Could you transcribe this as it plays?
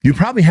You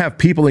probably have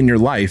people in your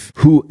life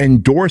who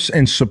endorse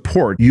and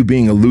support you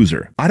being a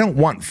loser. I don't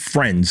want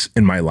friends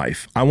in my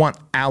life. I want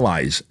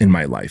allies in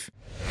my life.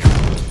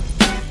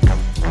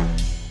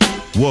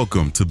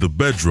 Welcome to the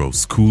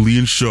Bedros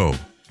Keuilian Show.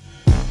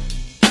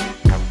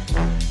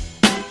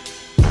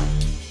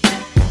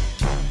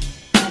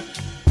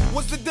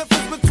 What's the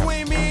difference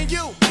between me and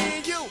you?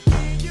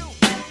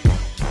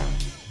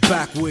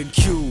 Back when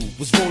Q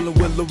was rolling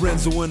with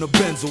Lorenzo in a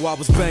Benzo, I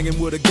was banging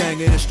with a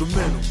gang of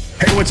instrumentals.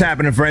 Hey, what's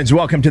happening, friends?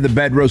 Welcome to the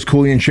Bedros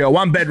Keuilian Show.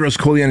 I'm Bedros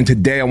Keuilian, and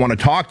today I want to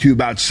talk to you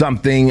about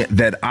something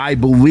that I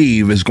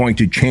believe is going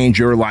to change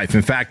your life.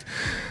 In fact,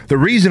 the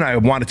reason I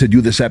wanted to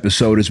do this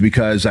episode is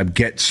because I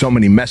get so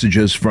many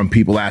messages from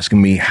people asking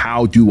me,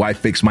 how do I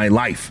fix my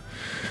life?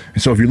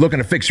 And so if you're looking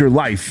to fix your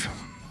life,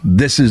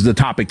 this is the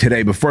topic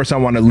today. But first, I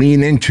want to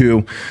lean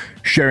into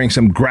sharing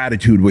some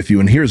gratitude with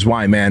you. And here's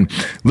why, man.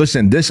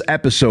 Listen, this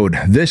episode,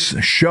 this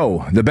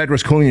show, the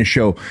Bedros Keuilian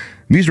Show,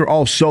 these are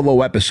all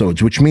solo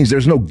episodes, which means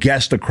there's no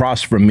guest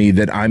across from me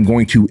that I'm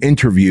going to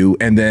interview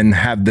and then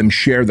have them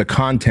share the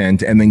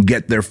content and then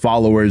get their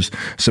followers,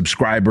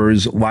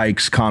 subscribers,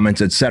 likes, comments,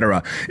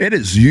 etc. It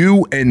is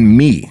you and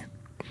me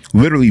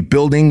literally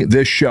building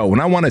this show.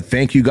 And I want to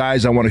thank you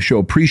guys. I want to show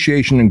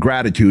appreciation and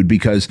gratitude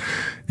because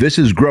this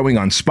is growing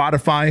on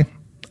Spotify,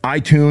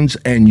 iTunes,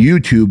 and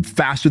YouTube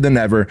faster than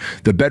ever.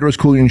 The Bedros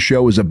Keuilian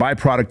Show is a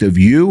byproduct of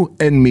you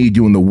and me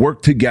doing the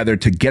work together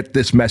to get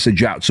this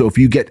message out. So if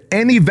you get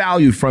any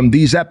value from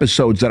these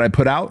episodes that I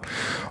put out,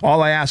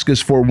 all I ask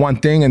is for one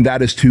thing, and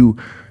that is to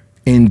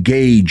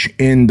engage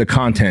in the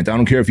content. I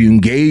don't care if you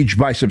engage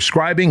by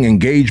subscribing,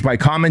 engage by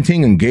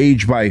commenting,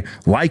 engage by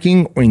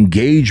liking, or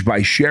engage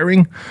by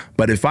sharing.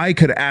 But if I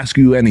could ask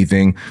you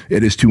anything,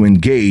 it is to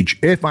engage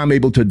if I'm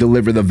able to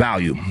deliver the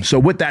value. So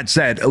with that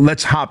said,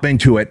 let's hop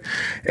into it,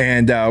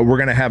 and we're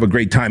going to have a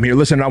great time here.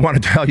 Listen, I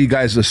want to tell you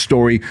guys a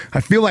story.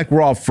 I feel like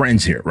we're all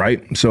friends here,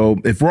 right? So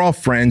if we're all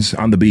friends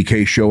on the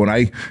BK Show, and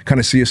I kind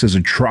of see us as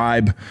a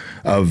tribe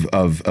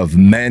of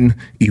men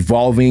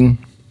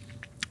evolving,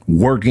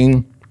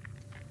 working,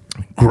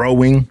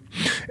 growing,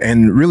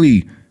 and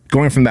really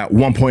going from that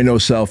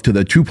 1.0 self to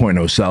the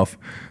 2.0 self,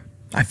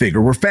 I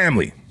figure we're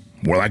family.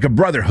 We're like a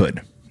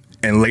brotherhood.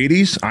 And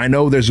ladies, I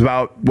know there's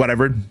about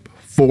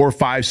 4,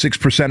 5,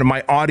 6% of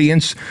my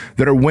audience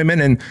that are women,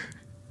 and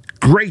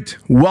great,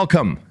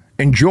 welcome,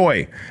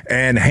 enjoy,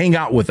 and hang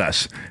out with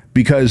us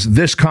because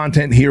this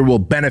content here will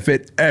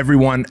benefit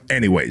everyone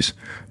anyways.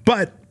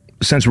 But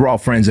since we're all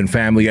friends and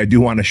family, I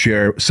do want to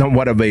share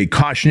somewhat of a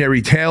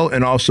cautionary tale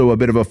and also a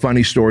bit of a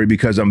funny story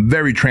because I'm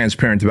very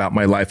transparent about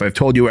my life. I've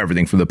told you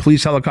everything from the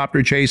police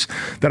helicopter chase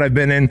that I've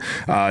been in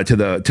to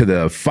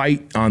the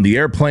fight on the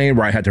airplane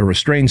where I had to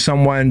restrain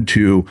someone,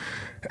 to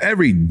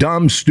every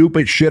dumb,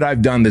 stupid shit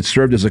I've done that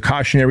served as a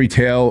cautionary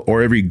tale,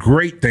 or every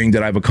great thing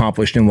that I've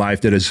accomplished in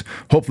life that is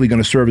hopefully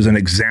going to serve as an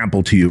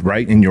example to you,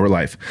 right, in your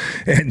life.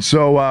 And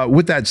so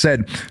with that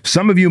said,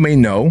 some of you may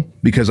know,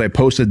 because I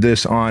posted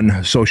this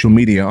on social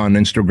media, on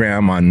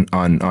Instagram,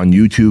 on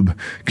YouTube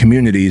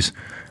communities,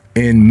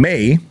 in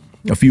May,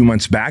 a few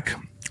months back,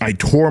 I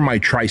tore my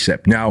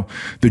tricep. Now,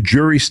 the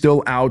jury's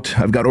still out.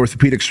 I've got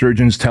orthopedic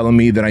surgeons telling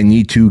me that I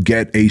need to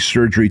get a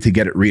surgery to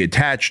get it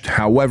reattached.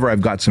 However,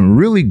 I've got some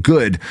really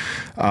good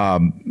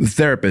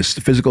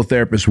therapists, physical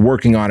therapists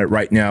working on it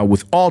right now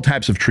with all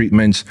types of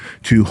treatments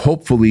to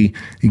hopefully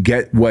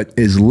get what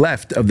is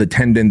left of the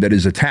tendon that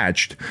is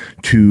attached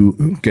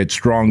to get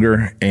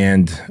stronger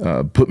and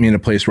put me in a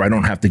place where I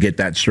don't have to get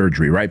that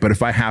surgery, right? But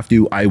if I have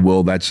to, I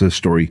will. That's a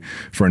story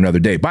for another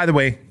day. By the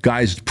way,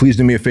 guys, please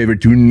do me a favor.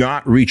 Do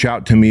not reach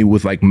out to me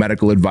with like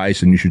medical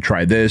advice and you should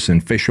try this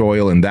and fish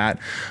oil and that.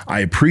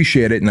 I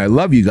appreciate it and I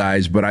love you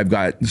guys, but I've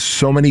got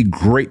so many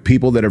great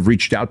people that have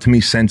reached out to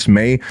me since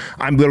May.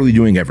 I'm literally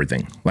doing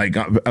everything. Like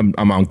I'm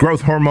on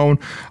growth hormone.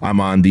 I'm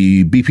on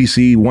the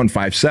BPC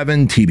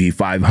 157, TB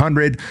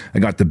 500. I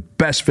got the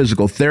best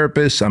physical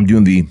therapists. I'm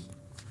doing the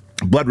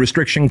blood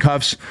restriction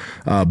cuffs,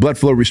 blood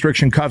flow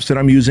restriction cuffs that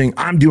I'm using.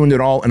 I'm doing it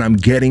all and I'm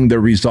getting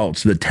the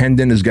results. The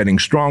tendon is getting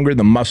stronger.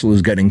 The muscle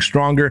is getting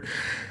stronger.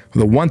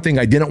 The one thing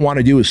I didn't want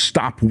to do is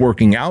stop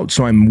working out,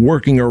 so I'm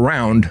working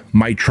around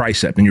my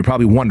tricep. And you're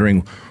probably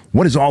wondering,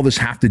 what does all this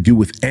have to do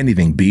with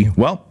anything, B?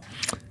 Well,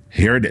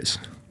 here it is.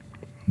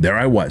 There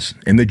I was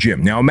in the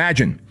gym. Now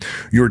imagine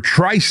your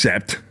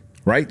tricep,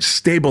 right,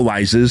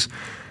 stabilizes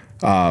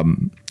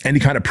any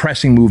kind of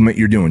pressing movement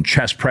you're doing,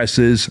 chest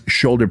presses,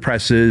 shoulder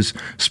presses,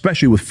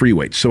 especially with free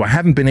weights. So I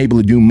haven't been able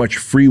to do much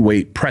free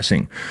weight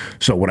pressing.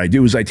 So what I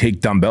do is I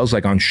take dumbbells,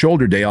 like on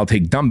shoulder day, I'll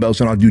take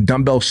dumbbells and I'll do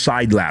dumbbell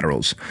side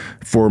laterals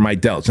for my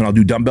delts, and I'll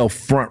do dumbbell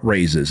front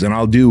raises, and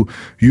I'll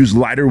use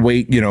lighter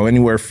weight,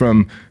 anywhere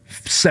from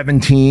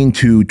 17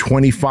 to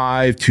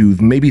 25 to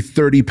maybe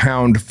 30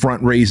 pound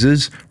front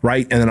raises,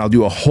 right? And then I'll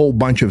do a whole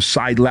bunch of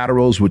side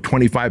laterals with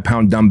 25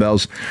 pound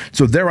dumbbells.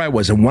 So there I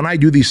was. And when I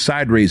do these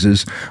side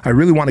raises, I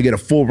really want to get a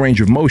full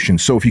range of motion.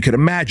 So if you could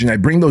imagine, I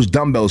bring those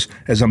dumbbells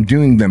as I'm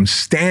doing them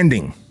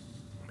standing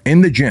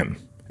in the gym.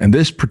 And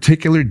this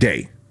particular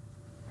day,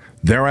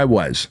 there I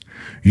was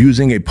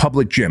using a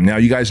public gym. Now,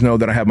 you guys know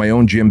that I have my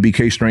own gym,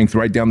 BK Strength,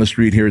 right down the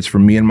street here. It's for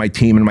me and my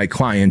team and my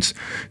clients.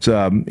 It's,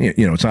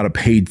 it's not a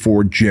paid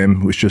for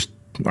gym. It was just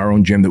our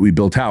own gym that we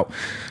built out.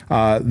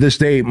 This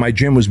day, my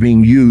gym was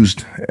being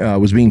used,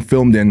 was being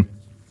filmed in.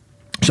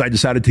 So I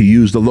decided to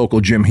use the local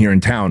gym here in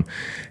town.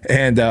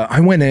 And I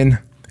went in,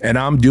 and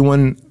I'm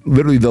doing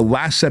literally the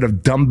last set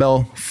of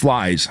dumbbell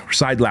flies,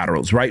 side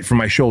laterals, right, for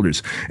my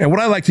shoulders. And what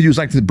I like to do is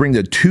I like to bring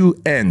the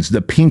two ends,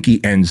 the pinky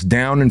ends,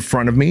 down in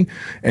front of me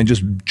and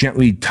just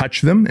gently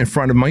touch them in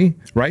front of me,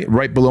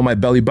 right below my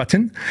belly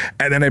button.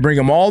 And then I bring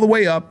them all the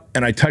way up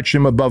and I touch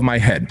them above my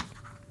head.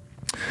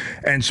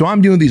 And so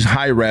I'm doing these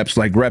high reps,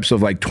 like reps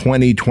of like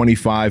 20,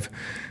 25.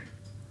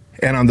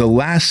 And on the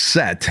last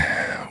set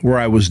where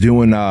I was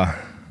doing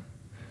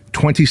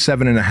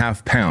 27 and a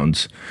half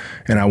pounds,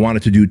 and I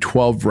wanted to do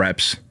 12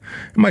 reps,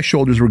 and my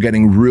shoulders were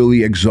getting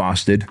really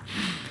exhausted.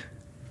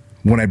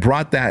 When I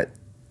brought the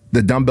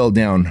dumbbell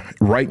down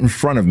right in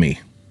front of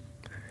me,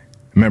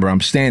 remember,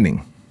 I'm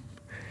standing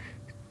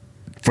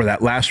for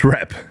that last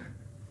rep,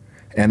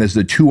 and as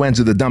the two ends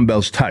of the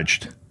dumbbells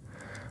touched,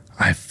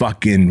 I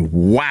fucking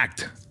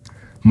whacked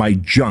my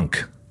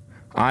junk.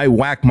 I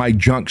whacked my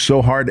junk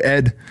so hard,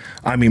 Ed.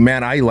 I mean,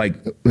 man,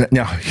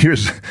 now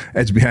here's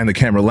Ed's behind the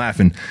camera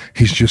laughing.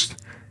 He's just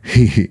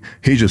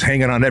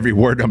hanging on every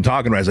word I'm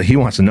talking about. It's like he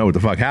wants to know what the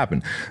fuck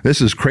happened. This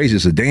is crazy.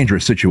 It's a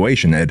dangerous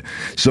situation, Ed.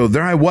 So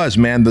there I was,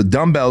 man. The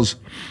dumbbells,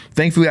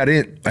 thankfully I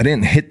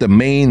didn't hit the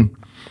main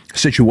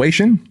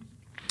situation,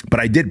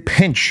 but I did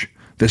pinch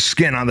the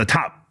skin on the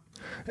top,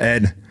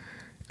 Ed.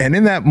 And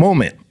in that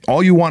moment,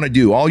 all you want to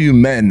do, all you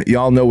men,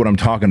 y'all know what I'm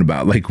talking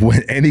about. Like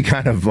when any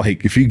kind of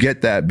if you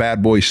get that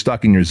bad boy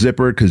stuck in your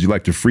zipper because you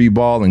like to free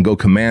ball and go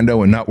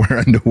commando and not wear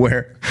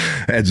underwear,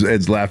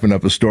 Ed's laughing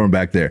up a storm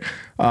back there.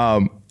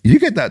 You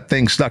get that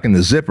thing stuck in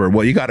the zipper.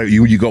 Well, you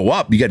go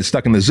up, you get it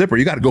stuck in the zipper.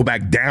 You got to go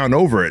back down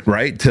over it,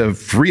 right? To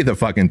free the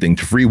fucking thing,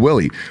 to free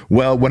Willy.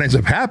 Well, what ends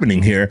up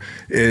happening here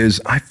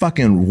is I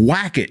fucking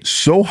whack it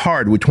so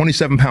hard with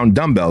 27-pound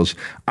dumbbells.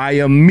 I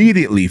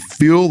immediately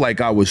feel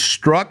like I was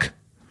struck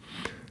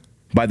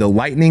by the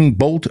lightning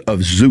bolt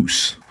of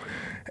Zeus.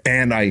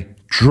 And I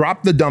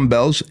drop the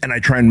dumbbells and I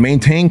try and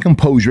maintain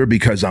composure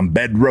because I'm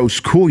Bedros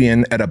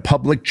Keuilian at a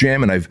public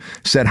gym and I've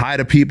said hi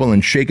to people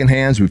and shaken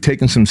hands. We've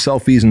taken some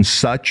selfies and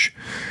such.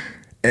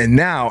 And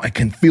now I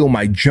can feel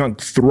my junk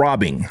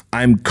throbbing.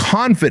 I'm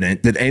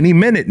confident that any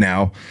minute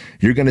now,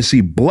 you're going to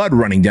see blood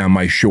running down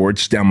my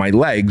shorts, down my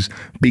legs,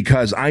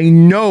 because I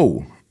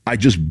know I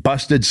just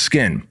busted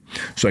skin.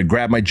 So I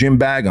grab my gym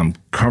bag. I'm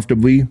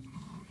comfortably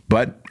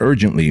but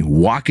urgently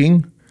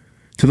walking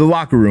to the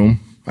locker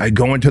room. I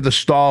go into the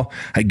stall,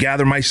 I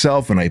gather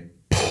myself, and I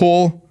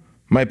pull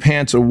my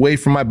pants away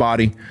from my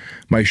body,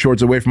 my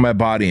shorts away from my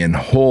body, and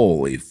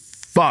holy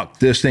fuck,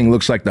 this thing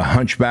looks like the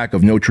Hunchback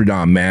of Notre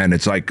Dame, man.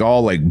 It's like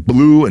all like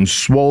blue and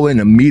swollen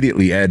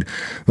immediately, Ed.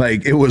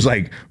 Like it was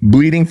like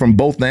bleeding from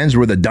both ends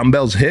where the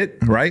dumbbells hit,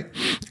 right?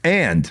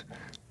 And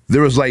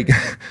there was like,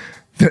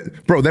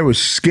 bro, there was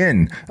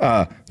skin,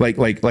 like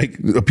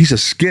a piece of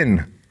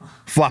skin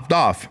flopped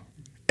off.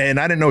 And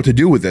I didn't know what to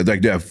do with it.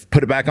 Like, do I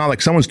put it back on?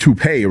 Like someone's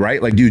toupee,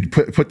 right? Like, do you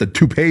put the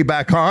toupee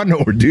back on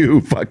or do you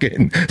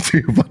fucking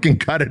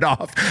cut it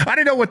off? I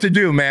didn't know what to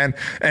do, man.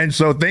 And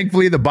so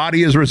thankfully the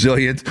body is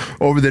resilient.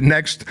 Over the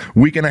next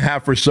week and a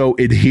half or so,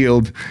 it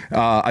healed.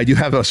 I do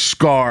have a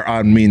scar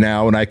on me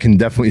now, and I can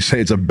definitely say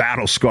it's a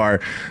battle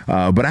scar.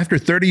 But after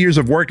 30 years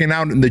of working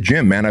out in the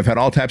gym, man, I've had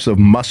all types of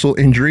muscle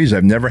injuries.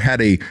 I've never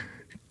had a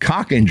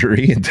cock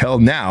injury until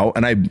now,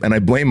 and I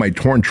blame my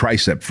torn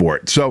tricep for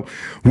it. So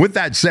with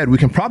that said, we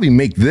can probably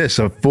make this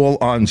a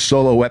full-on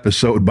solo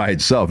episode by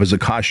itself as a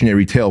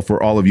cautionary tale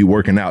for all of you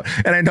working out.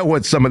 And I know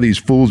what some of these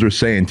fools are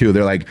saying too.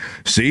 They're like,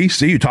 see,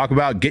 you talk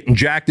about getting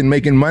jacked and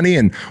making money,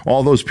 and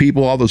all those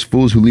people, all those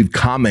fools who leave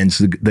comments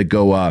that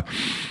go,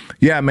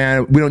 yeah,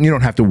 man, you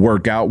don't have to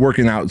work out.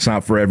 Working out, it's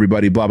not for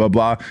everybody, blah, blah,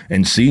 blah.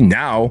 And see,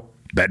 now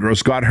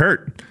Bedros got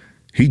hurt.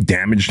 He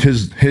damaged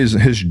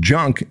his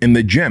junk in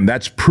the gym.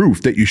 That's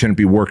proof that you shouldn't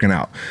be working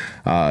out.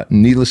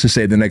 Needless to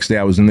say, the next day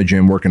I was in the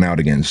gym working out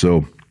again.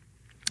 So,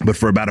 but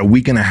for about a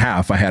week and a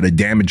half, I had a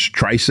damaged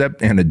tricep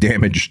and a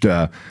damaged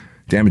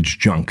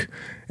junk.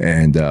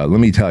 And let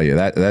me tell you,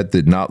 that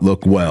did not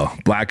look well.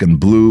 Black and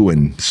blue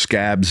and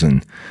scabs.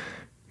 And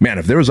man,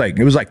 if there was I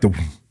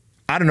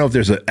don't know if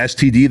there's a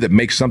STD that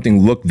makes something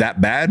look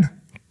that bad.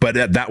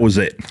 But that was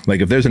it.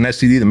 Like if there's an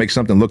STD that makes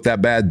something look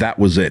that bad, that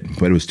was it.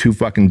 But it was two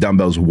fucking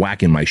dumbbells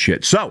whacking my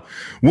shit. So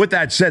with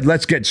that said,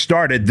 let's get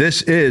started.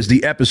 This is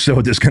the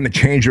episode that's going to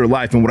change your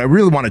life. And what I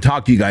really want to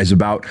talk to you guys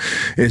about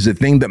is the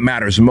thing that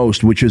matters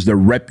most, which is the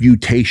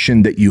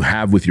reputation that you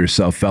have with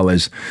yourself,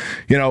 fellas.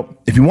 You know,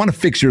 if you want to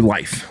fix your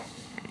life,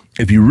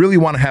 if you really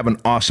want to have an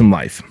awesome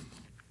life,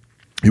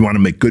 you want to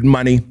make good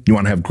money, you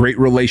want to have great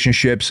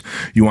relationships,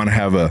 you want to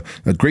have a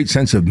great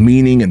sense of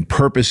meaning and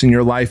purpose in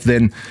your life,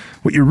 then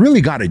what you really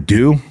got to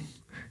do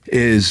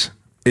is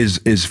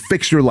is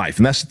fix your life.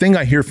 And that's the thing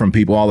I hear from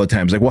people all the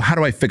time. It's like, well, how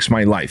do I fix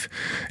my life?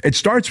 It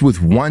starts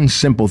with one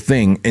simple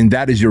thing, and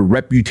that is your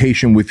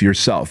reputation with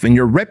yourself. And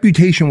your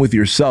reputation with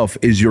yourself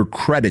is your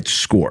credit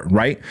score,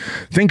 right?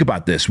 Think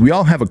about this. We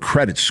all have a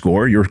credit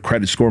score. Your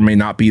credit score may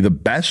not be the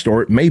best,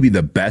 or it may be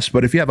the best,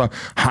 but if you have a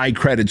high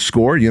credit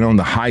score, in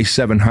the high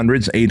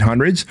 700s,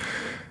 800s,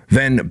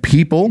 then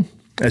people,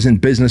 as in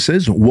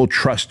businesses, will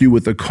trust you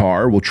with a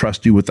car, will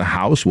trust you with a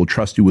house, will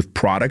trust you with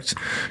products.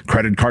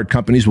 Credit card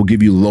companies will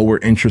give you lower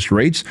interest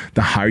rates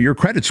the higher your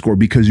credit score,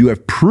 because you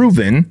have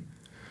proven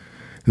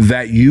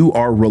that you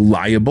are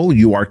reliable,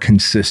 you are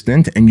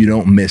consistent, and you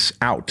don't miss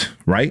out,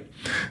 right?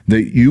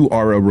 That you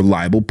are a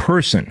reliable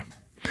person.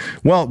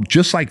 Well,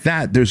 just like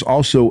that, there's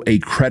also a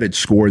credit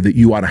score that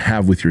you ought to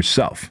have with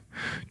yourself,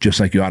 just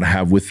like you ought to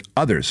have with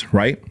others,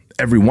 right?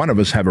 Every one of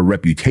us have a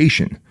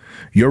reputation.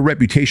 Your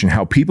reputation,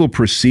 how people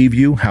perceive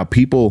you, how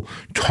people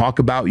talk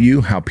about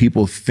you, how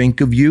people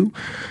think of you,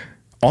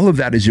 all of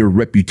that is your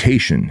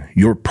reputation,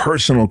 your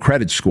personal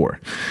credit score.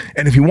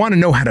 And if you want to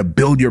know how to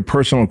build your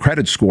personal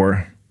credit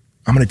score,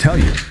 I'm going to tell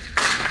you.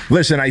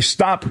 Listen, I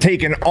stopped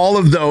taking all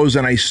of those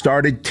and I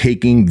started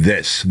taking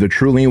this, the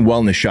Trulian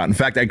Wellness Shot. In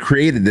fact, I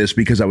created this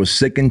because I was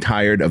sick and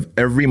tired of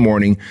every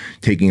morning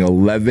taking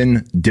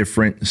 11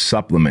 different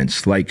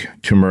supplements like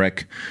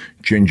turmeric,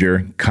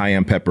 ginger,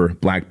 cayenne pepper,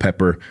 black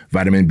pepper,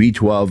 vitamin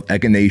B12,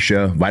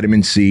 echinacea,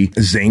 vitamin C,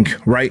 zinc,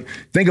 right?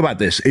 Think about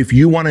this. If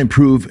you want to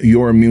improve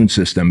your immune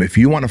system, if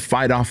you want to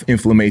fight off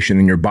inflammation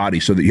in your body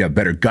so that you have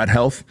better gut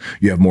health,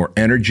 you have more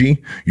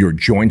energy, your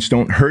joints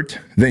don't hurt,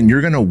 then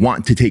you're going to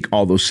want to take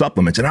all those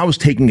supplements. And I was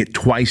taking it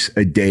twice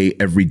a day,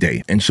 every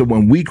day. And so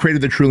when we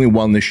created the Trulian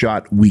Wellness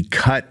Shot, we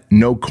cut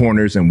no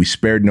corners and we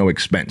spared no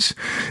expense.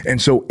 And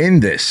so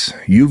in this,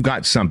 you've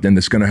got something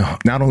that's going to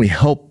not only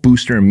help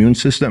boost your immune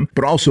system,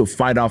 but also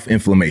fight off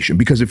inflammation.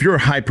 Because if you're a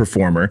high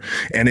performer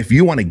and if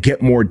you want to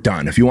get more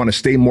done, if you want to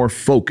stay more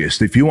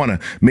focused, if you want to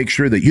make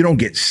sure that you don't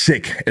get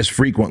sick as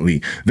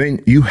frequently,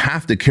 then you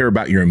have to care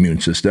about your immune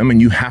system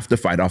and you have to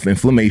fight off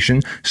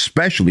inflammation,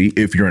 especially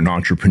if you're an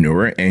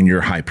entrepreneur and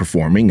you're high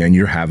performing and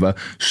you have a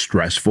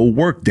stressful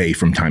work day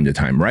from time to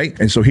time, right?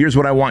 And so here's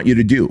what I want you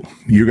to do.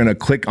 You're going to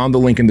click on the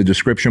link in the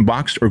description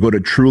box or go to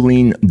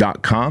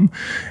Trulian.com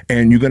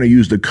and you're going to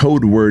use the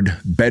code word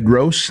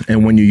Bedros.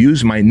 And when you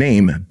use my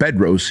name,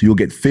 Bedros, you'll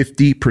get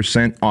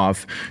 50%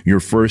 off your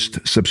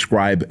first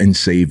subscribe and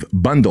save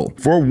bundle.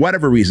 For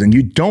whatever reason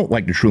you don't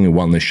like the Trulian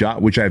Wellness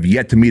Shot, which I've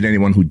yet to meet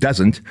anyone who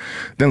doesn't,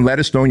 then let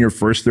us know in your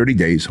first 30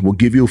 days. We'll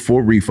give you a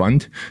full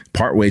refund.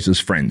 Part ways as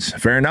friends.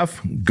 Fair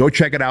enough? Go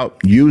check it out.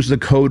 Use the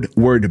code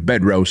word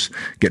Bedros.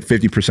 Get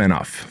 50%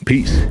 off.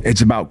 Peace.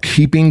 It's about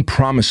keeping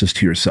promises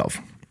to yourself.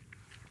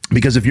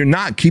 Because if you're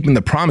not keeping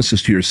the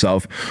promises to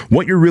yourself,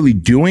 what you're really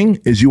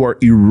doing is you are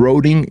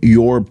eroding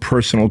your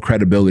personal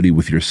credibility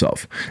with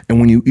yourself. And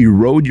when you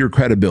erode your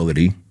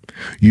credibility,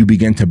 you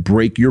begin to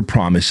break your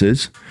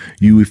promises.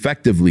 You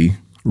effectively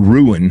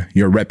ruin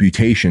your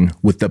reputation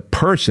with the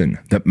person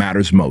that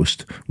matters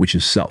most, which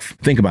is self.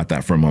 Think about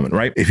that for a moment,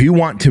 right? If you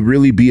want to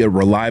really be a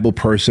reliable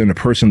person, a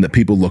person that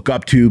people look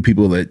up to,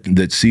 people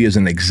that see as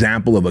an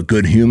example of a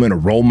good human, a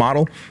role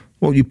model,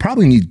 well, you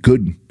probably need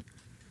good,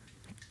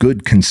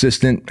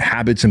 consistent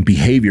habits and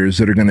behaviors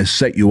that are going to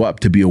set you up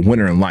to be a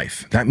winner in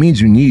life. That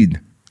means you need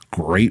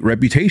great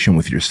reputation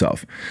with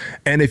yourself.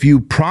 And if you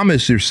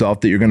promise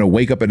yourself that you're going to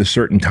wake up at a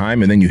certain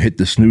time and then you hit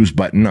the snooze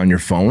button on your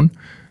phone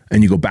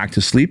and you go back to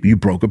sleep, you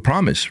broke a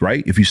promise,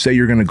 right? If you say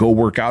you're going to go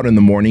work out in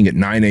the morning at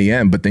 9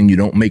 a.m., but then you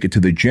don't make it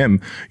to the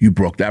gym, you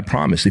broke that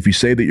promise. If you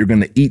say that you're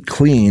going to eat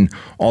clean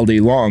all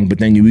day long, but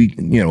then you eat,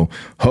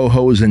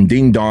 ho-hos and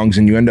ding-dongs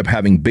and you end up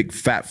having big,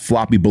 fat,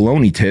 floppy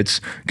baloney tits,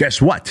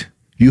 guess what?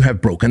 You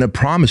have broken a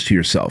promise to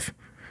yourself,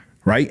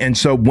 right? And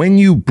so when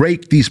you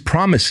break these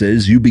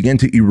promises, you begin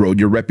to erode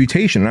your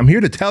reputation. And I'm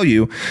here to tell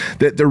you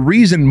that the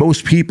reason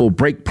most people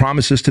break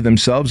promises to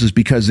themselves is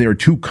because they are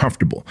too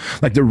comfortable.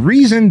 Like the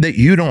reason that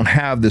you don't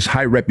have this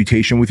high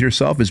reputation with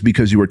yourself is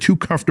because you are too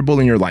comfortable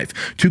in your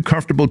life, too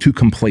comfortable, too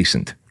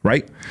complacent,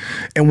 right?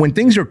 And when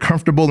things are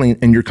comfortable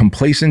and you're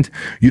complacent,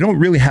 you don't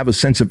really have a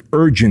sense of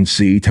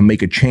urgency to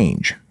make a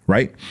change,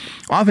 right?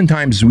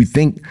 Oftentimes we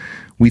think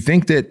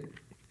that,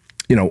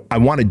 I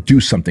want to do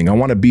something. I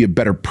want to be a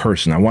better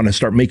person. I want to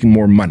start making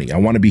more money. I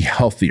want to be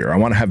healthier. I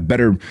want to have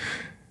better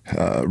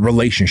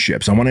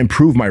relationships. I want to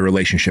improve my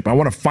relationship. I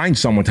want to find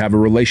someone to have a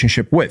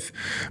relationship with.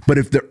 But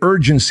if the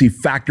urgency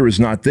factor is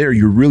not there,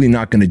 you're really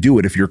not going to do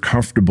it if you're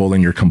comfortable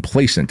and you're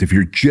complacent. If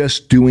you're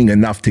just doing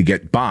enough to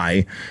get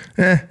by,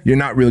 you're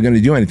not really going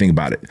to do anything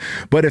about it.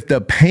 But if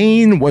the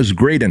pain was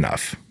great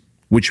enough,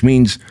 which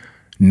means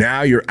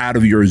now you're out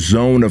of your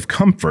zone of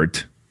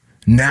comfort,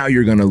 now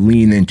you're going to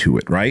lean into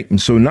it, right?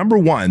 And so number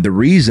one, the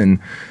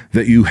reason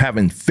that you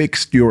haven't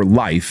fixed your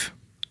life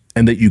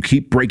and that you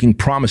keep breaking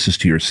promises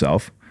to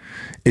yourself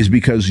is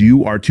because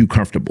you are too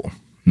comfortable.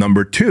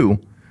 Number two,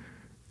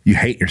 you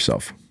hate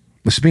yourself.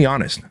 Let's be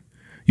honest.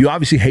 You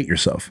obviously hate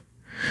yourself.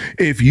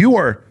 If you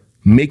are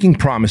making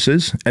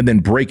promises and then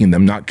breaking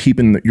them, not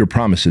keeping your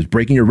promises,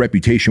 breaking your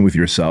reputation with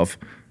yourself,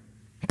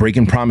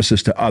 breaking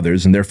promises to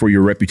others, and therefore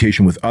your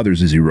reputation with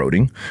others is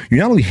eroding, you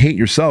not only hate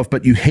yourself,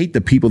 but you hate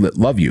the people that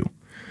love you.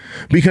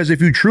 Because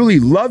if you truly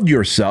loved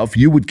yourself,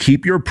 you would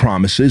keep your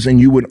promises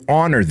and you would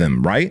honor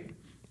them, right?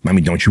 I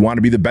mean, don't you want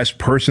to be the best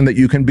person that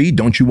you can be?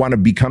 Don't you want to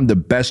become the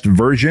best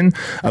version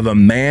of a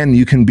man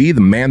you can be, the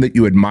man that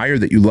you admire,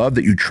 that you love,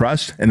 that you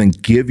trust, and then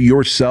give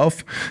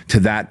yourself to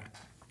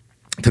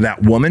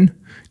that woman?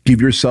 Give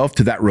yourself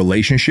to that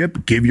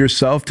relationship? Give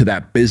yourself to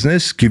that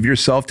business? Give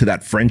yourself to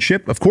that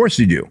friendship? Of course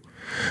you do.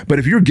 But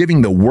if you're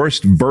giving the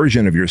worst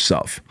version of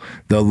yourself,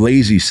 the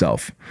lazy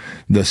self,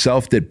 the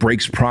self that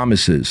breaks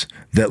promises,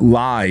 that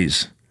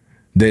lies,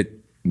 that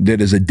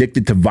is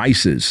addicted to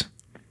vices,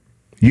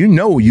 you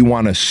know you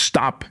want to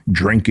stop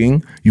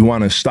drinking, you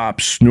want to stop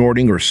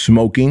snorting or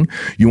smoking,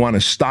 you want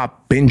to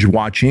stop binge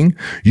watching,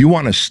 you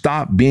want to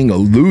stop being a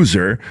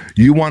loser,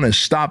 you want to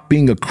stop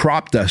being a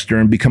crop duster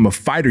and become a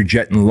fighter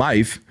jet in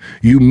life.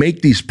 You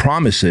make these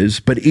promises,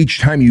 but each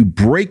time you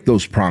break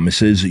those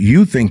promises,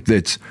 you think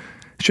that's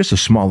it's just a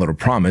small little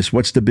promise.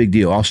 What's the big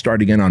deal? I'll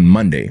start again on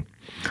Monday.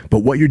 But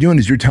what you're doing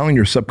is you're telling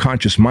your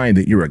subconscious mind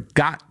that you're a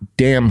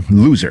goddamn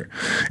loser.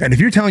 And if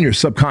you're telling your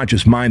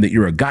subconscious mind that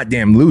you're a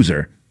goddamn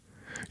loser,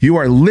 you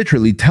are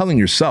literally telling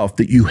yourself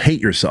that you hate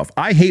yourself.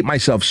 I hate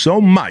myself so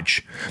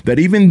much that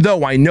even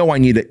though I know I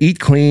need to eat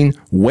clean,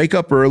 wake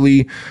up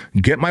early,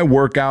 get my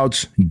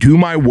workouts, do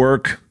my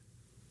work,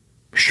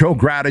 show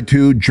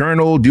gratitude,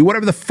 journal, do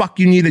whatever the fuck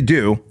you need to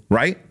do,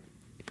 right?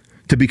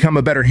 To become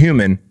a better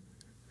human,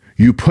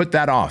 you put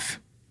that off.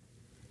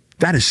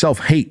 That is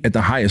self-hate at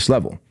the highest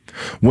level.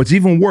 What's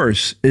even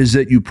worse is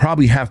that you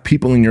probably have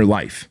people in your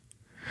life.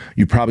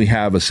 You probably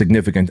have a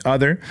significant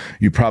other.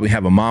 You probably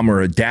have a mom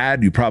or a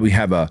dad. You probably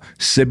have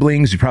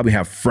siblings. You probably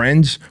have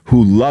friends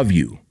who love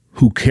you,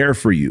 who care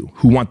for you,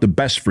 who want the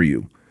best for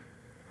you.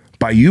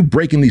 By you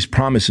breaking these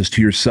promises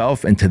to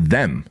yourself and to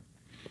them,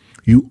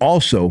 you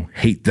also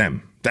hate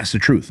them. That's the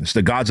truth. It's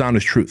the God's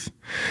honest truth.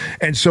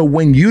 And so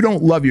when you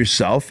don't love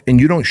yourself and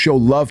you don't show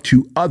love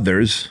to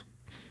others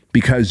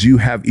because you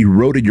have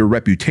eroded your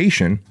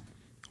reputation,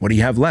 what do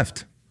you have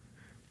left?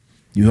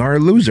 You are a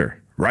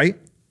loser, right?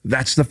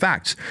 That's the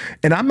facts.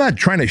 And I'm not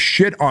trying to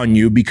shit on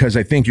you because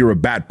I think you're a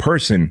bad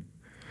person.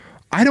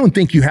 I don't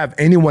think you have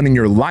anyone in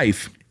your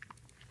life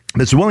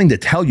that's willing to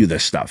tell you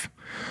this stuff.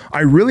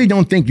 I really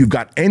don't think you've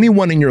got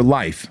anyone in your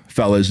life,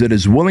 fellas, that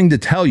is willing to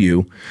tell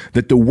you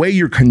that the way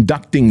you're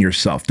conducting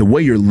yourself, the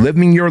way you're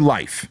living your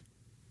life,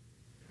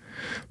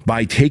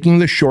 by taking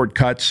the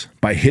shortcuts,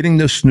 by hitting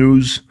the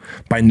snooze,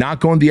 by not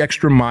going the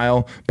extra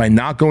mile, by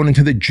not going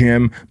into the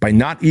gym, by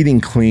not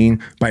eating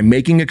clean, by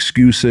making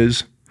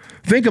excuses.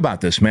 Think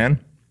about this,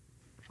 man.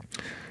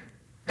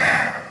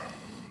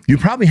 You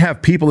probably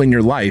have people in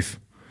your life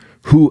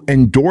who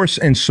endorse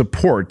and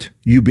support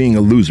you being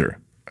a loser.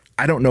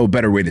 I don't know a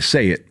better way to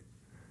say it,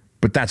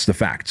 but that's the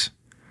facts.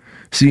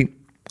 See,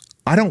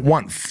 I don't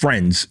want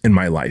friends in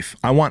my life.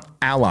 I want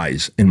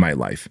allies in my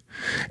life.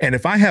 And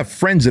if I have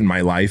friends in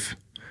my life,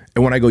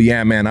 and when I go,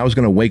 yeah, man, I was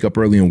going to wake up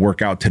early and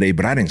work out today,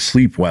 but I didn't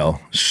sleep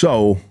well,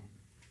 so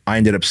I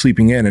ended up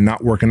sleeping in and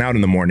not working out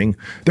in the morning,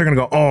 they're going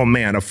to go, oh,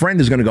 man. A friend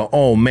is going to go,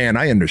 oh, man,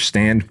 I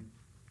understand.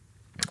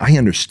 I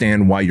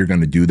understand why you're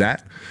going to do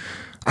that.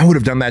 I would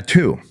have done that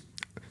too.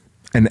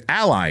 An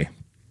ally,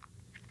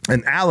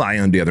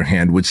 on the other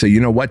hand, would say,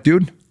 you know what,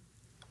 dude?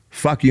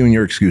 Fuck you and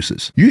your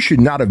excuses. You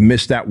should not have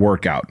missed that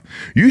workout.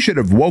 You should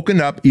have woken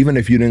up even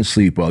if you didn't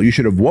sleep well. You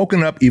should have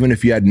woken up even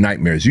if you had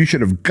nightmares. You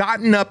should have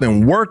gotten up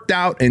and worked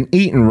out and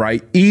eaten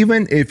right,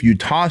 even if you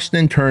tossed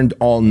and turned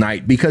all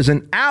night, because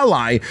an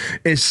ally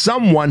is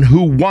someone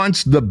who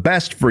wants the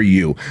best for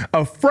you.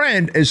 A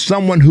friend is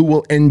someone who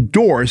will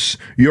endorse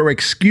your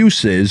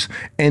excuses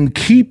and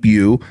keep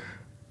you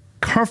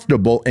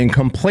comfortable and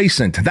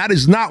complacent. That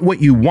is not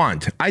what you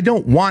want. I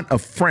don't want a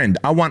friend.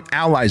 I want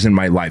allies in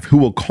my life who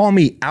will call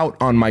me out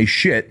on my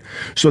shit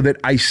so that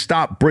I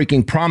stop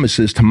breaking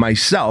promises to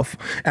myself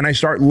and I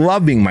start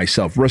loving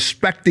myself,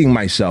 respecting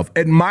myself,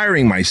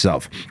 admiring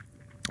myself.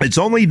 It's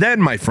only then,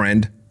 my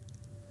friend,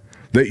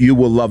 that you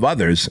will love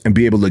others and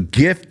be able to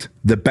gift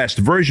the best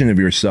version of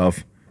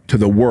yourself to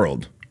the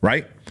world,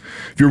 right?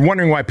 If you're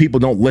wondering why people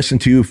don't listen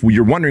to you, if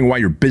you're wondering why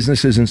your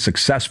business isn't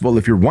successful,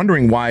 if you're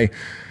wondering why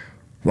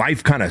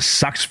life kind of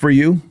sucks for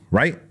you,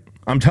 right?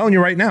 I'm telling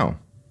you right now,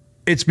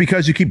 it's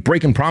because you keep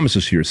breaking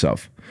promises to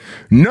yourself.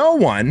 No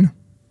one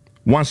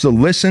wants to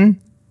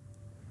listen,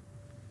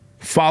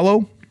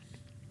 follow,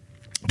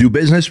 do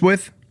business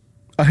with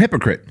a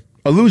hypocrite,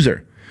 a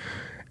loser.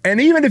 And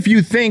even if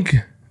you think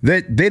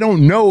that they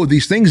don't know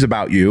these things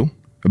about you,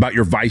 about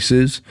your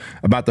vices,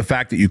 about the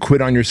fact that you quit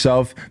on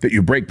yourself, that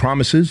you break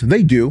promises,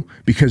 they do,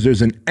 because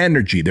there's an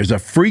energy, there's a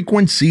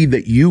frequency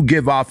that you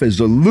give off as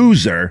a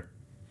loser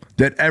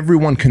that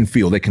everyone can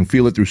feel. They can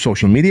feel it through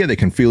social media. They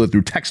can feel it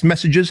through text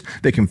messages.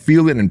 They can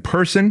feel it in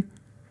person.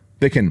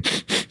 They can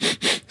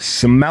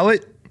smell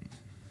it.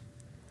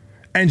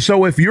 And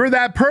so if you're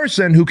that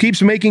person who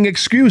keeps making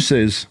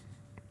excuses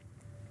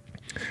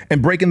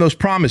and breaking those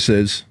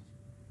promises,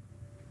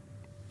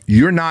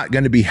 you're not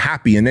going to be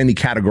happy in any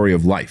category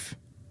of life.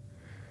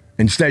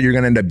 Instead, you're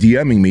going to end up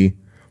DMing me,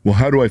 well,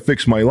 how do I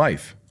fix my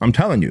life? I'm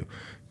telling you,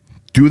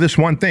 do this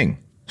one thing.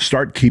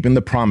 Start keeping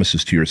the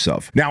promises to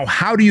yourself. Now,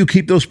 how do you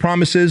keep those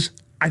promises?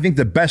 I think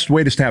the best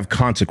way is to have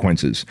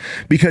consequences.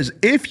 Because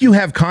if you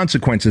have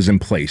consequences in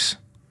place,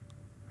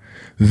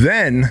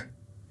 then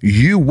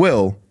you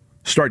will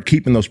start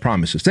keeping those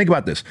promises. Think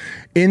about this.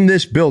 In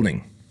this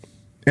building,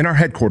 in our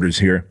headquarters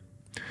here,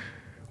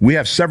 we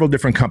have several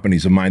different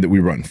companies of mine that we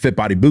run. Fit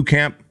Body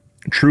Bootcamp,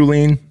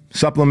 TrueLean,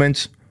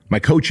 supplements, my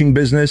coaching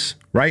business,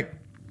 right?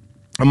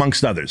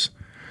 Amongst others.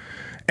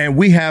 And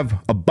we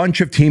have a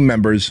bunch of team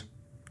members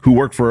who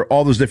work for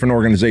all those different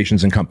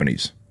organizations and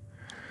companies.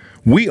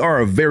 We are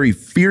a very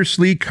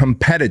fiercely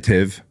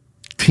competitive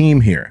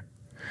team here.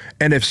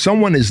 And if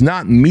someone is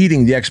not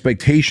meeting the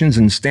expectations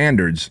and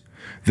standards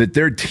that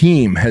their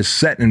team has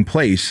set in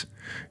place,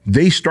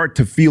 they start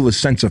to feel a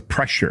sense of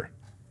pressure.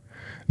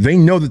 They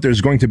know that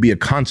there's going to be a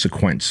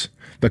consequence.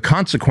 The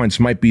consequence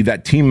might be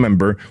that team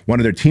member, one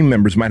of their team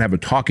members might have a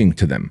talking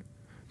to them.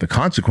 The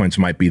consequence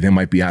might be they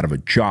might be out of a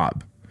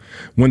job.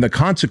 When the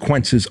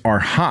consequences are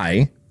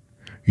high,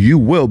 you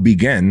will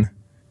begin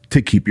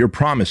to keep your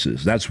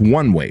promises. That's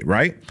one way,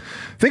 right?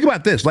 Think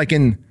about this, like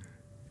in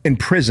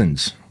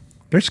prisons,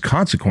 there's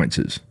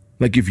consequences.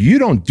 Like if you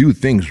don't do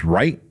things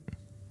right,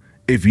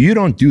 if you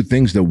don't do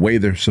things the way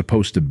they're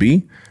supposed to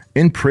be,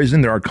 in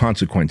prison, there are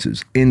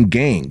consequences. In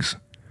gangs,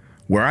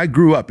 where I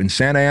grew up in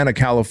Santa Ana,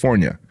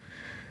 California,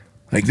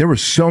 like there were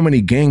so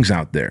many gangs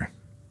out there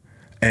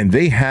and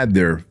they had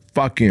their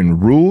fucking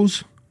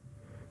rules.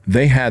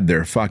 They had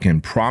their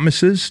fucking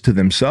promises to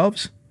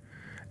themselves.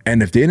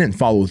 And if they didn't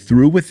follow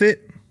through with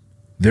it,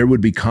 there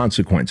would be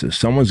consequences.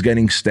 Someone's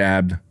getting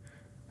stabbed.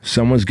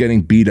 Someone's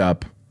getting beat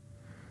up.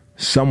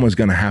 Someone's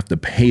going to have to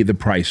pay the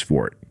price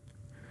for it.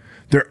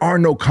 There are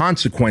no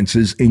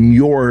consequences in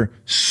your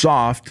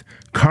soft,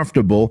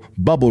 comfortable,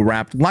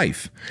 bubble-wrapped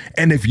life.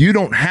 And if you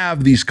don't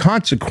have these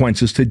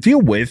consequences to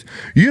deal with,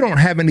 you don't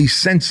have any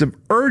sense of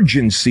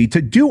urgency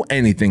to do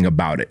anything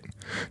about it.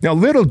 Now,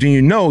 little do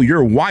you know,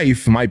 your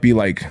wife might be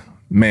like,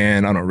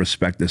 man, I don't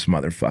respect this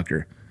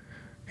motherfucker.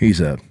 He's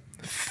a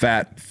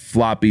fat,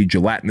 floppy,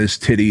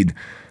 gelatinous-tittied,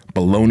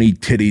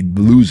 baloney-tittied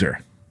loser.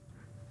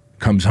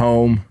 Comes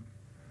home,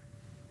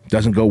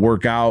 doesn't go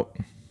work out,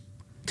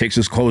 takes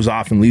his clothes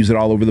off and leaves it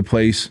all over the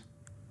place.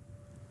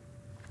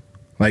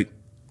 Like,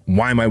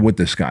 why am I with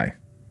this guy?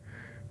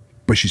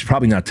 But she's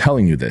probably not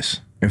telling you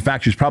this. In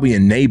fact, she's probably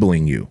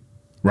enabling you,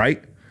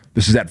 right?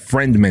 This is that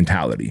friend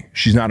mentality.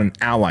 She's not an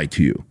ally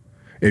to you.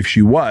 If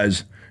she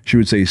was, she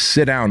would say,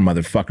 sit down,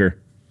 motherfucker.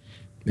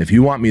 If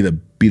you want me to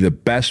be the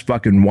best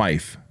fucking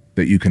wife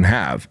that you can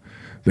have,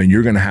 then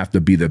you're going to have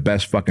to be the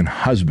best fucking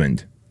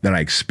husband that I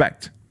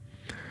expect.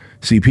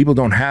 See, people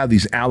don't have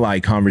these ally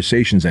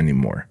conversations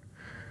anymore.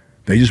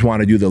 They just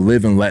want to do the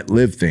live and let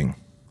live thing.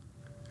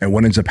 And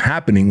what ends up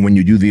happening when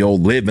you do the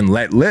old live and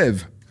let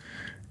live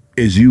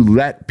is you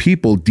let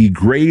people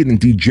degrade and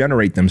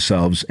degenerate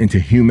themselves into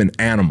human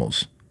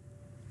animals.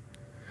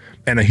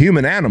 And a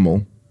human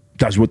animal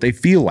does what they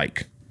feel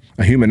like.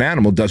 A human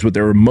animal does what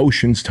their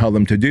emotions tell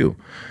them to do.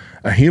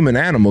 A human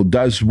animal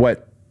does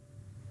whatever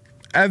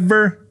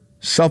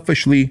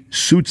selfishly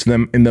suits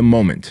them in the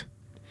moment.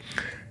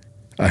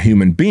 A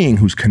human being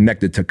who's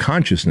connected to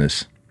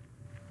consciousness,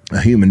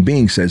 a human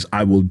being says,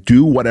 I will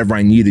do whatever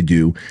I need to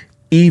do,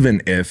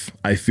 even if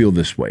I feel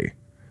this way.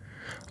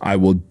 I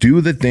will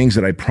do the things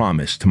that I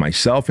promise to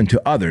myself and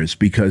to others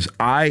because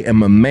I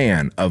am a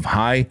man of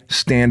high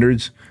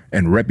standards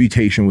and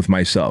reputation with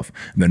myself.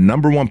 The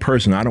number one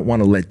person I don't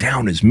want to let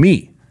down is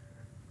me.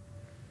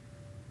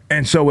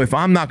 And so if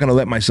I'm not going to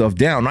let myself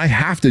down, I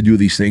have to do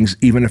these things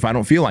even if I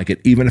don't feel like it,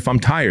 even if I'm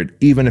tired,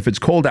 even if it's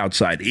cold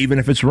outside, even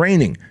if it's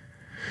raining.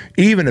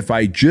 Even if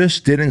I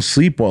just didn't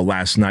sleep well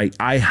last night,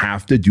 I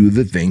have to do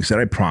the things that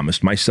I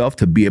promised myself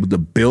to be able to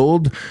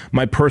build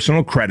my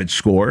personal credit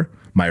score,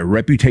 my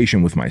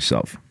reputation with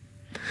myself.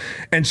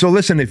 And so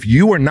listen, if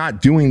you are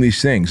not doing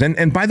these things,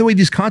 and by the way,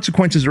 these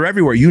consequences are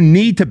everywhere. You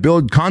need to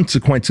build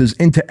consequences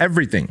into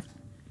everything.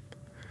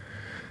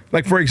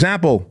 Like, for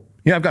example,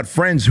 I've got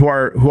friends who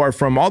are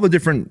from all the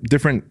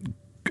different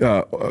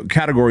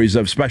categories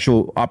of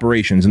special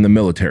operations in the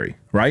military,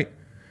 right?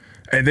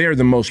 And they are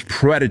the most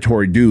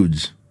predatory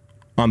dudes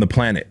on the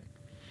planet.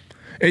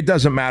 It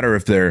doesn't matter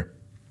if they're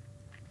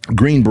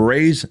Green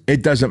Berets.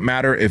 It doesn't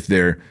matter if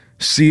they're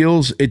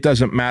SEALs. It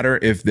doesn't matter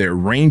if they're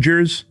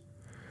Rangers.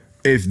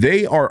 If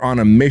they are on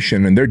a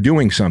mission and they're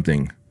doing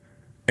something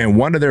and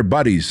one of their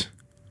buddies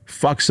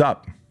fucks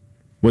up,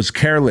 was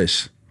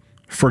careless,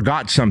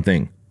 forgot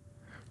something,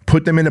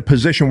 put them in a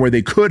position where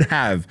they could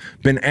have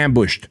been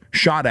ambushed,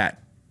 shot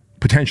at,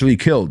 potentially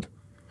killed.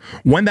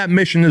 When that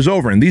mission is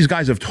over, and these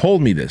guys have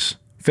told me this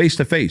face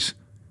to face,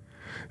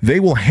 they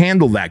will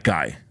handle that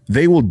guy.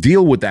 They will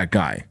deal with that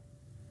guy.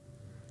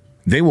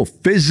 They will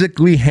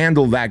physically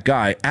handle that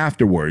guy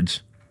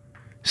afterwards,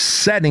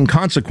 setting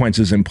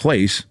consequences in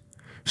place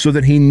so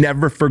that he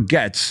never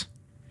forgets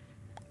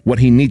what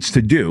he needs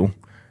to do,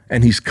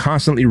 and he's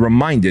constantly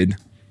reminded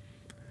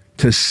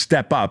to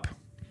step up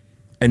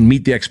and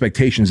meet the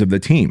expectations of the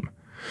team.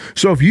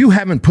 So if you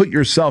haven't put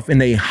yourself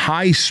in a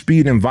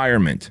high-speed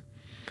environment,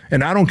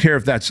 and I don't care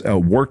if that's a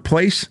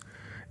workplace,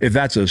 if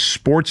that's a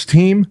sports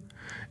team,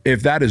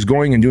 if that is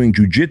going and doing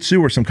jujitsu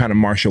or some kind of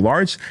martial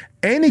arts,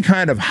 any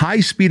kind of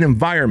high-speed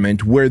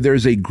environment where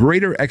there's a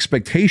greater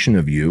expectation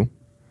of you,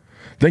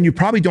 then you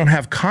probably don't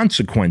have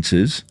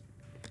consequences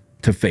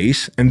to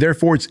face, and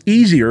therefore it's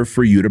easier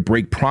for you to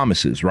break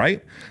promises,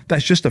 right?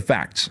 That's just the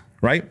facts,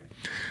 right?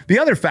 The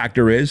other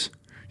factor is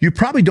you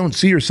probably don't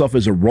see yourself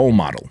as a role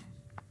model.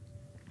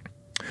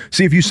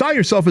 See, if you saw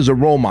yourself as a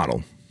role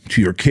model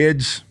to your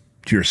kids,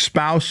 to your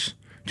spouse,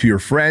 to your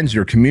friends,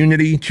 your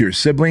community, to your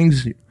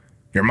siblings,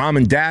 your mom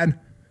and dad,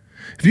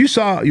 if you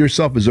saw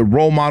yourself as a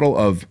role model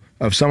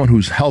of someone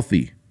who's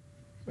healthy,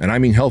 and I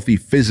mean healthy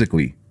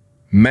physically,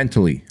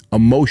 mentally,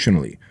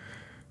 emotionally,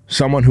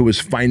 someone who is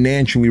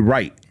financially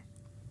right,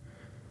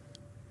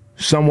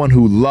 someone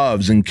who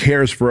loves and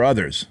cares for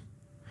others,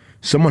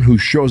 someone who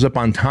shows up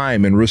on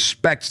time and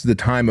respects the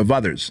time of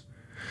others.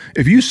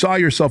 If you saw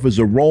yourself as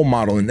a role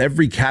model in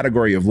every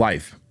category of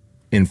life,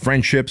 in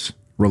friendships,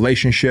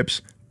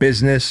 relationships,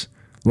 business,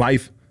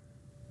 life,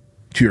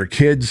 to your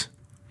kids,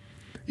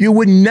 you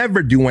would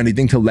never do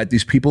anything to let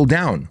these people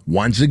down.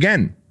 Once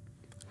again,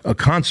 a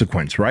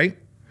consequence, right?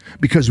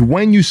 Because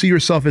when you see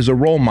yourself as a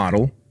role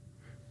model,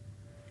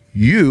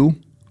 you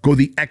go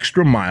the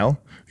extra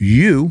mile.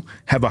 You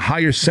have a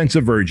higher sense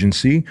of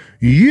urgency.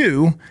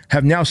 You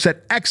have now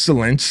set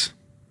excellence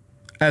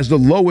as the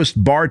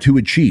lowest bar to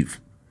achieve.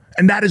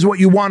 And that is what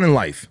you want in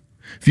life.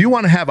 If you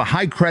want to have a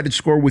high credit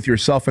score with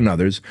yourself and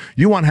others,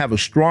 you want to have a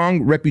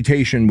strong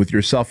reputation with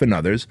yourself and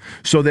others,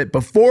 so that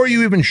before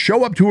you even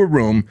show up to a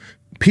room,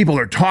 people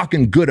are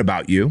talking good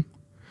about you.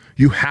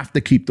 You have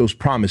to keep those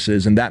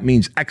promises, and that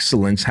means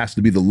excellence has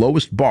to be the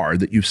lowest bar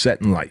that you've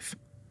set in life,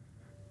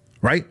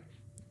 right?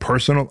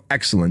 Personal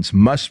excellence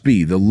must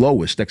be the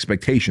lowest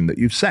expectation that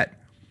you've set.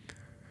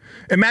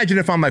 Imagine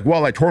if I'm like,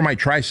 well, I tore my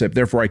tricep,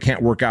 therefore I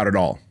can't work out at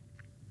all.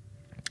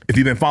 If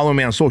you've been following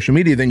me on social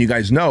media, then you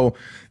guys know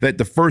that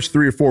the first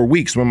 3 or 4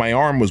 weeks when my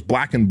arm was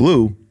black and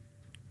blue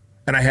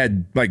and I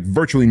had like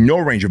virtually no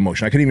range of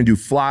motion, I couldn't even do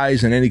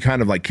flies and any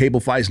kind of like cable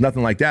flies,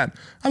 nothing like that.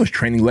 I was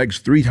training legs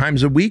 3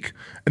 times a week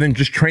and then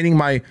just training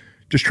my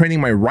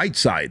right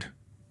side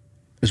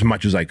as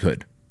much as I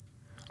could.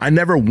 I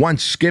never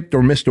once skipped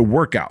or missed a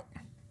workout.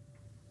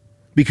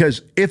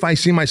 Because if I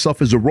see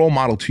myself as a role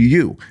model to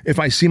you, if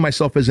I see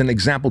myself as an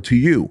example to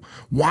you,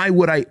 why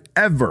would I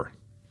ever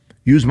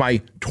use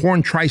my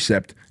torn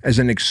tricep as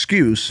an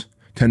excuse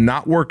to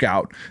not work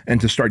out and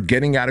to start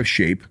getting out of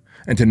shape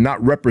and to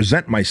not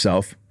represent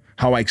myself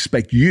how I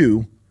expect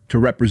you to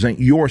represent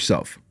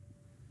yourself?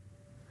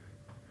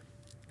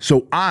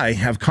 So I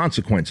have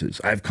consequences.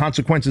 I have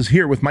consequences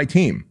here with my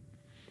team.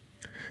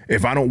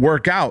 If I don't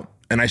work out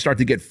and I start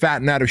to get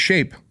fat and out of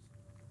shape,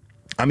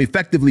 I'm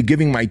effectively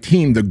giving my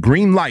team the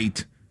green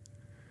light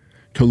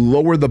to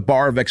lower the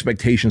bar of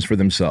expectations for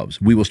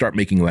themselves. We will start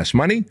making less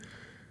money.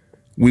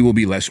 We will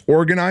be less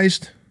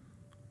organized.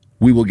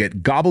 We will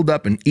get gobbled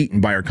up and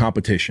eaten by our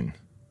competition.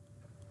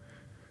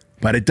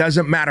 But it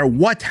doesn't matter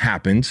what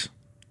happens,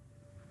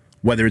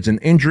 whether it's an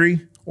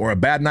injury or a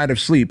bad night of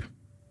sleep,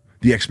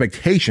 the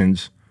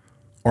expectations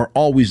are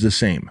always the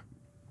same.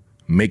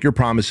 Make your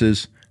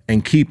promises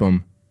and keep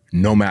them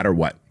no matter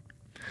what.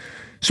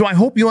 So I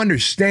hope you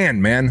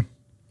understand, man,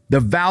 the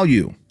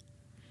value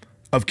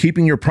of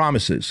keeping your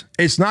promises.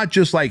 It's not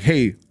just like,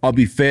 hey, I'll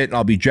be fit,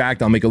 I'll be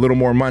jacked, I'll make a little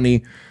more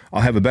money,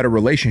 I'll have a better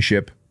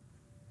relationship.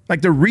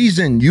 Like the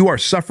reason you are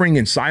suffering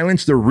in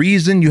silence, the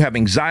reason you have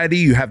anxiety,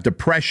 you have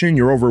depression,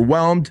 you're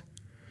overwhelmed,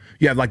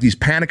 you have like these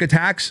panic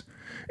attacks,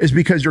 is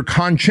because your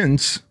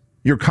conscience,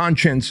 your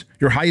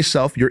highest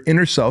self, your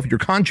inner self, your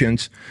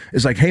conscience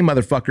is like, hey,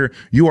 motherfucker,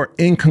 you are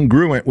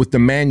incongruent with the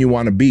man you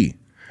want to be.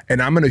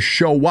 And I'm going to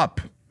show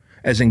up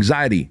as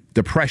anxiety,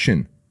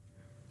 depression,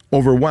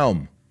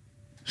 overwhelm,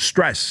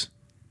 stress,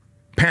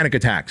 panic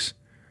attacks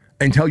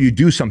until you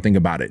do something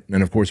about it.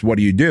 And of course, what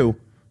do?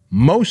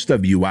 Most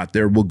of you out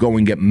there will go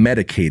and get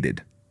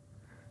medicated,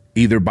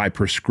 either by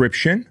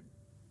prescription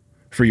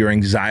for your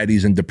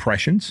anxieties and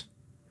depressions,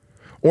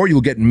 or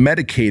you'll get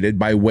medicated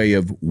by way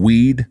of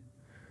weed,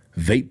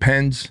 vape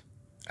pens,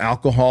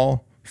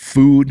 alcohol,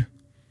 food,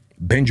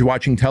 binge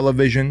watching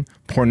television,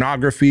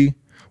 pornography,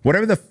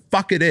 whatever the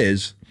fuck it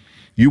is.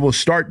 You will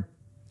start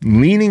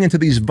leaning into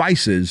these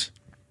vices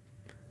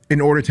in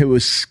order to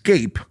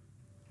escape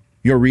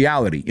your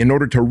reality, in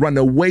order to run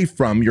away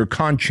from your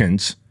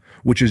conscience,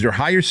 which is your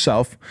higher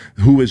self,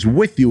 who is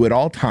with you at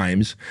all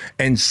times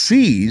and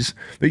sees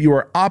that you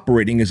are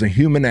operating as a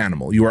human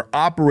animal. You are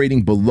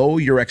operating below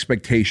your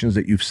expectations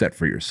that you've set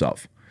for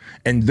yourself.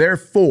 And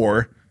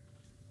therefore,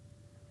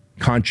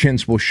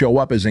 conscience will show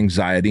up as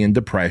anxiety and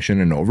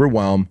depression and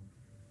overwhelm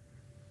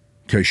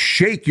to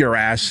shake your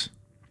ass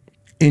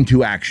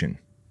into action.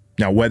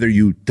 Now, whether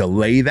you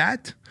delay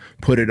that,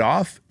 put it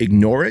off,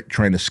 ignore it,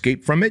 try and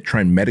escape from it,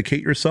 try and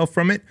medicate yourself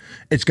from it,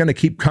 it's going to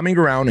keep coming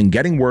around and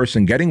getting worse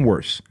and getting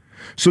worse.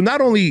 So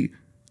not only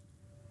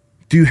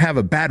do you have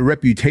a bad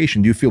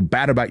reputation, do you feel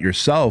bad about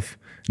yourself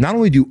not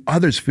only do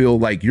others feel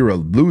like you're a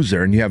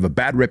loser and you have a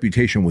bad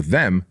reputation with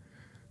them,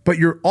 but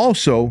you're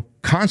also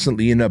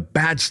constantly in a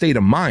bad state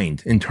of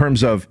mind in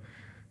terms of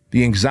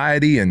the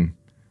anxiety and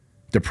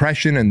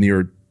depression and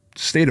your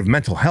state of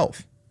mental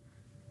health.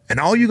 And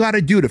all you got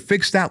to do to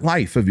fix that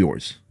life of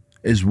yours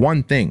is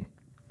one thing.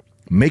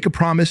 Make a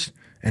promise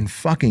and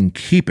fucking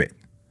keep it.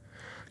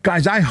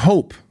 Guys, I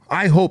hope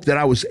that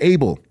I was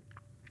able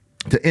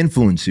to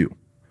influence you,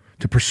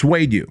 to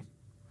persuade you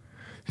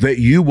that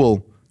you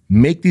will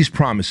make these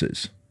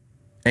promises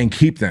and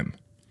keep them.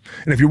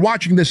 And if you're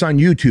watching this on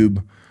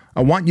YouTube,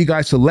 I want you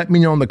guys to let me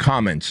know in the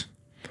comments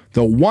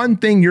the one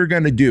thing you're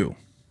going to do,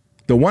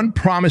 the one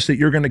promise that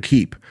you're going to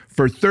keep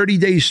for 30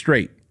 days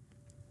straight.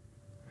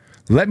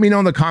 Let me know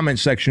in the comment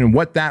section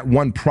what that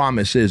one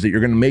promise is that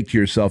you're going to make to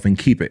yourself and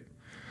keep it.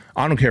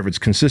 I don't care if it's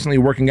consistently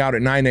working out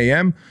at 9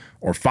 a.m.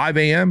 or 5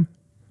 a.m.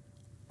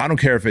 I don't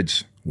care if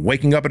it's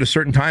waking up at a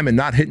certain time and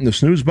not hitting the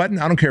snooze button.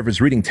 I don't care if it's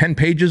reading 10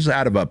 pages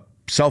out of a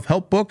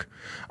self-help book.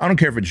 I don't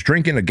care if it's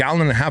drinking 1.5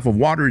 gallons of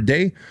water a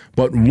day,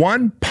 but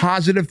one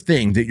positive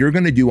thing that you're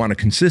going to do on a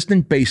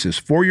consistent basis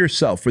for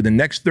yourself for the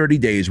next 30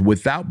 days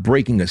without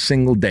breaking a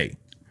single day.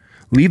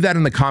 Leave that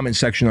in the comment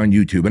section on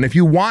YouTube. And if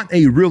you want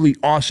a really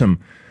awesome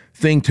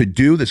thing to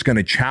do that's going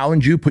to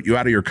challenge you, put you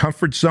out of your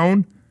comfort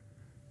zone,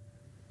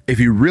 if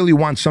you really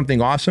want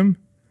something awesome,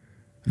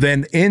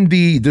 then in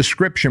the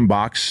description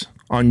box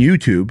on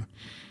YouTube,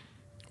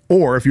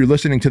 or if you're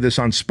listening to this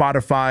on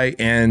Spotify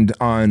and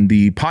on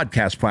the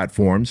podcast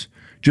platforms,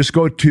 just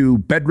go to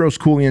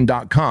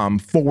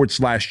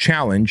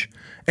bedrosecoolian.com/challenge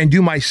and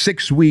do my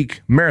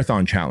 6-week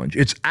marathon challenge.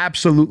 It's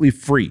absolutely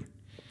free.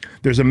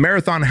 There's a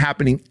marathon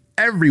happening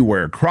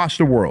everywhere across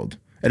the world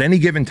at any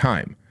given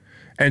time.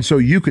 And so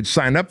you could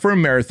sign up for a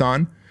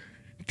marathon,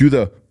 do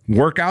the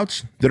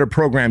workouts that are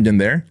programmed in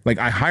there. Like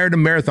I hired a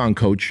marathon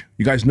coach.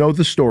 You guys know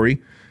the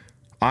story.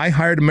 I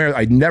hired a marathon.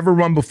 I'd never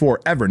run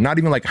before, ever, not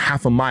even like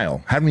half a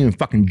mile. Haven't even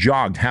fucking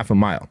jogged half a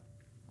mile.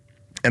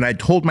 And I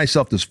told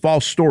myself this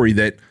false story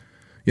that,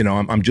 you know,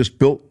 I'm just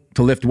built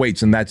to lift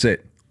weights and that's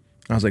it.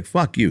 And I was like,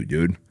 fuck you,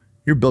 dude.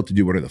 You're built to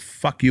do whatever the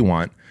fuck you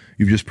want.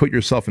 You've just put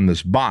yourself in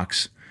this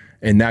box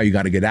and now you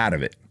got to get out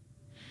of it.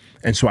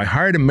 And so I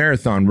hired a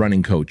marathon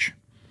running coach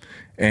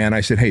and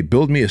I said, hey,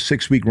 build me a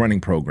 6-week running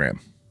program.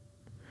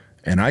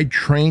 And I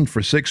trained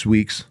for 6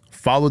 weeks,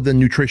 followed the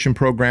nutrition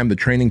program, the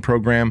training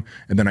program,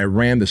 and then I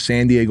ran the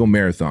San Diego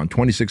Marathon,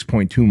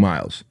 26.2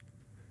 miles.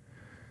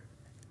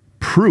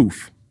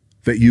 Proof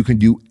that you can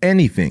do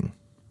anything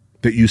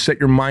that you set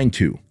your mind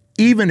to,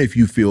 even if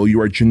you feel you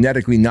are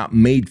genetically not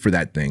made for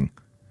that thing.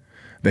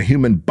 The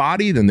human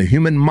body, then the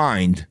human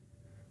mind,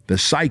 the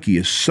psyche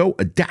is so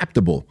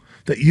adaptable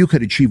that you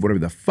could achieve whatever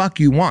the fuck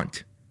you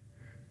want.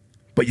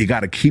 But you got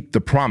to keep the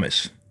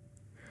promise.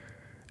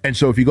 And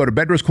so if you go to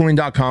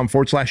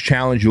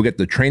bedrosecoolian.com/challenge, you'll get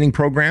the training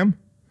program,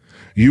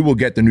 you will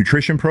get the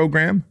nutrition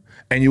program,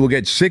 and you will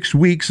get 6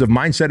 weeks of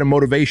mindset and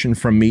motivation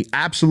from me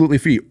absolutely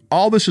free.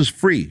 All this is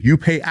free. You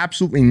pay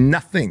absolutely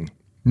nothing.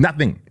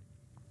 Nothing.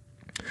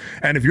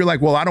 And if you're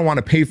like, well, I don't want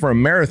to pay for a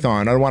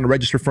marathon, I don't want to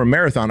register for a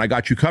marathon, I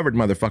got you covered,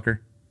 motherfucker.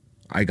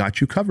 I got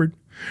you covered.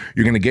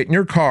 You're going to get in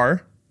your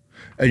car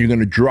and you're going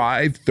to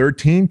drive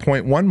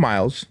 13.1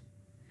 miles,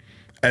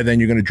 and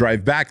then you're going to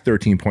drive back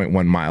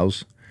 13.1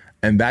 miles.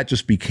 And that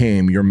just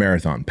became your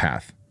marathon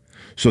path.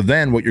 So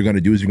then what you're going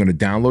to do is you're going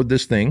to download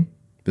this thing,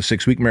 the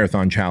 6-week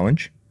marathon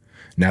challenge.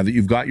 Now that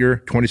you've got your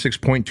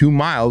 26.2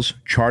 miles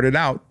charted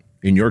out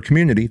in your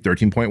community,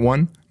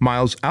 13.1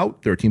 miles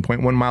out,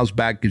 13.1 miles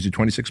back gives you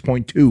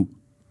 26.2. So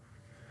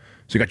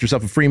you got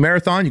yourself a free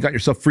marathon, you got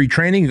yourself free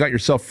training, you got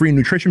yourself free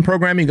nutrition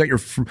programming, you got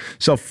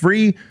yourself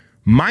free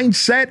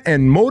mindset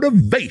and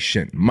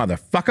motivation,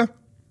 motherfucker.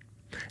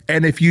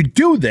 And if you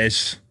do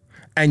this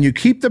and you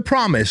keep the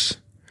promise,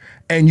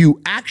 and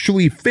you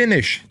actually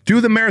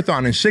do the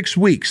marathon in 6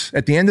 weeks,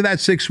 at the end of that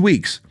 6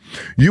 weeks,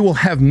 you will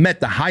have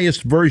met the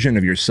highest version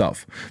of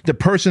yourself, the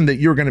person that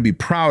you're going to be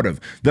proud of,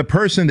 the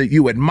person that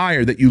you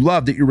admire, that you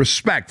love, that you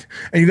respect.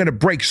 And you're going to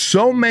break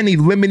so many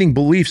limiting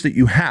beliefs that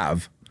you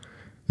have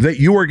that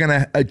you are going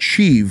to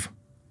achieve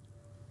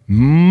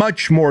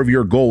much more of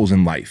your goals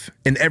in life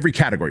in every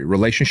category: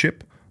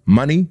 relationship,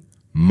 money,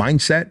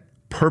 mindset,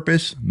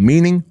 purpose,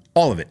 meaning,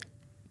 all of it.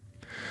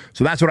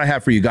 So that's what I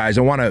have for you guys.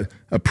 I want to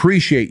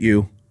appreciate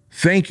you.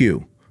 Thank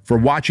you for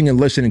watching and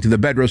listening to the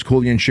Bedros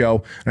Keuilian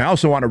Show. And I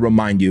also want to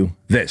remind you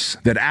this,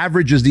 that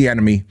average is the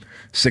enemy,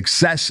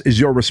 success is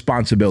your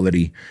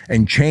responsibility,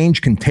 and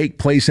change can take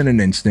place in an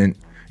instant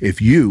if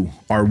you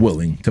are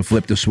willing to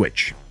flip the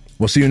switch.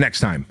 We'll see you next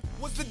time.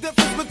 What's the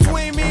difference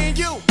between me and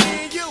you?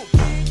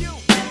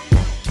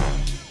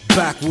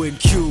 Back when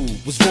Q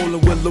was rolling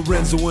with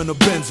Lorenzo in a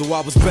Benzo,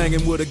 I was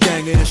banging with a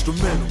gang of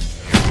instrumentals.